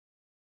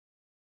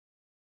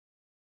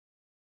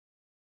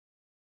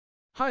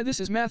Hi, this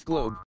is Math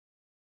Globe.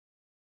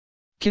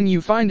 Can you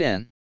find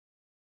n?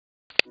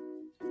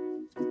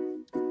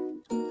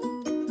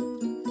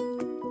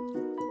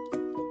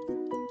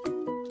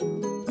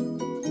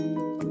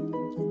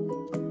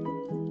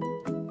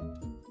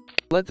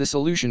 Let the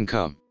solution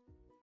come.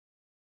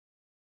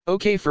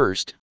 Okay,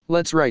 first,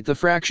 let's write the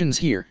fractions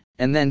here,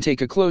 and then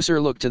take a closer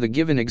look to the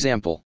given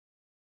example.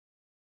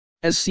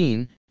 As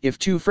seen, if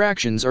two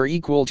fractions are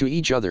equal to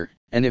each other,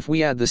 and if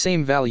we add the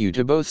same value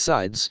to both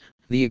sides,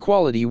 the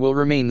equality will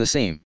remain the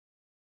same.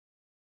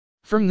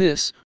 From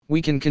this,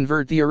 we can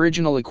convert the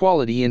original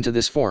equality into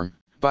this form,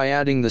 by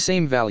adding the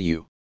same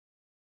value.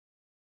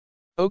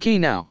 Okay,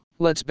 now,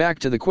 let's back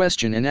to the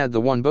question and add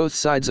the 1 both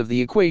sides of the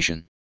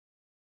equation.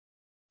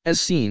 As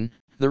seen,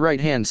 the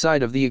right-hand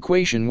side of the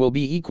equation will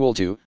be equal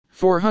to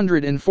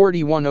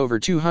 441 over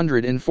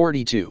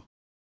 242.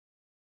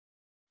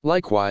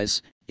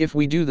 Likewise, if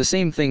we do the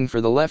same thing for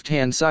the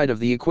left-hand side of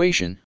the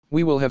equation,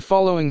 we will have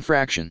following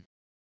fraction.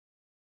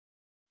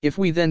 If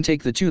we then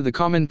take the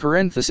common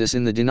parenthesis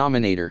in the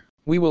denominator,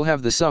 we will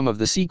have the sum of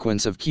the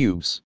sequence of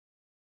cubes.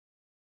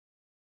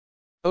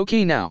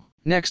 Okay, now,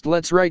 next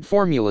let's write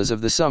formulas of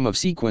the sum of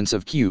sequence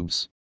of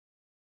cubes.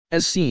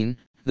 As seen,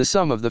 the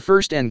sum of the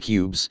first n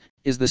cubes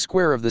is the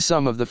square of the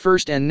sum of the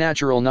first n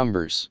natural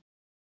numbers.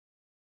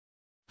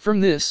 From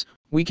this,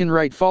 we can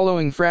write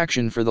following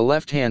fraction for the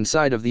left-hand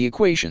side of the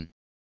equation.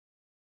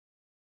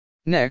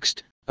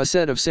 Next, a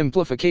set of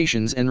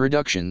simplifications and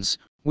reductions,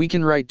 we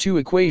can write two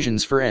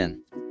equations for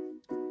n.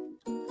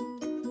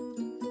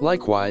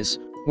 Likewise,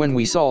 when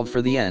we solve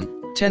for the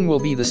n, 10 will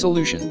be the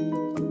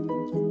solution.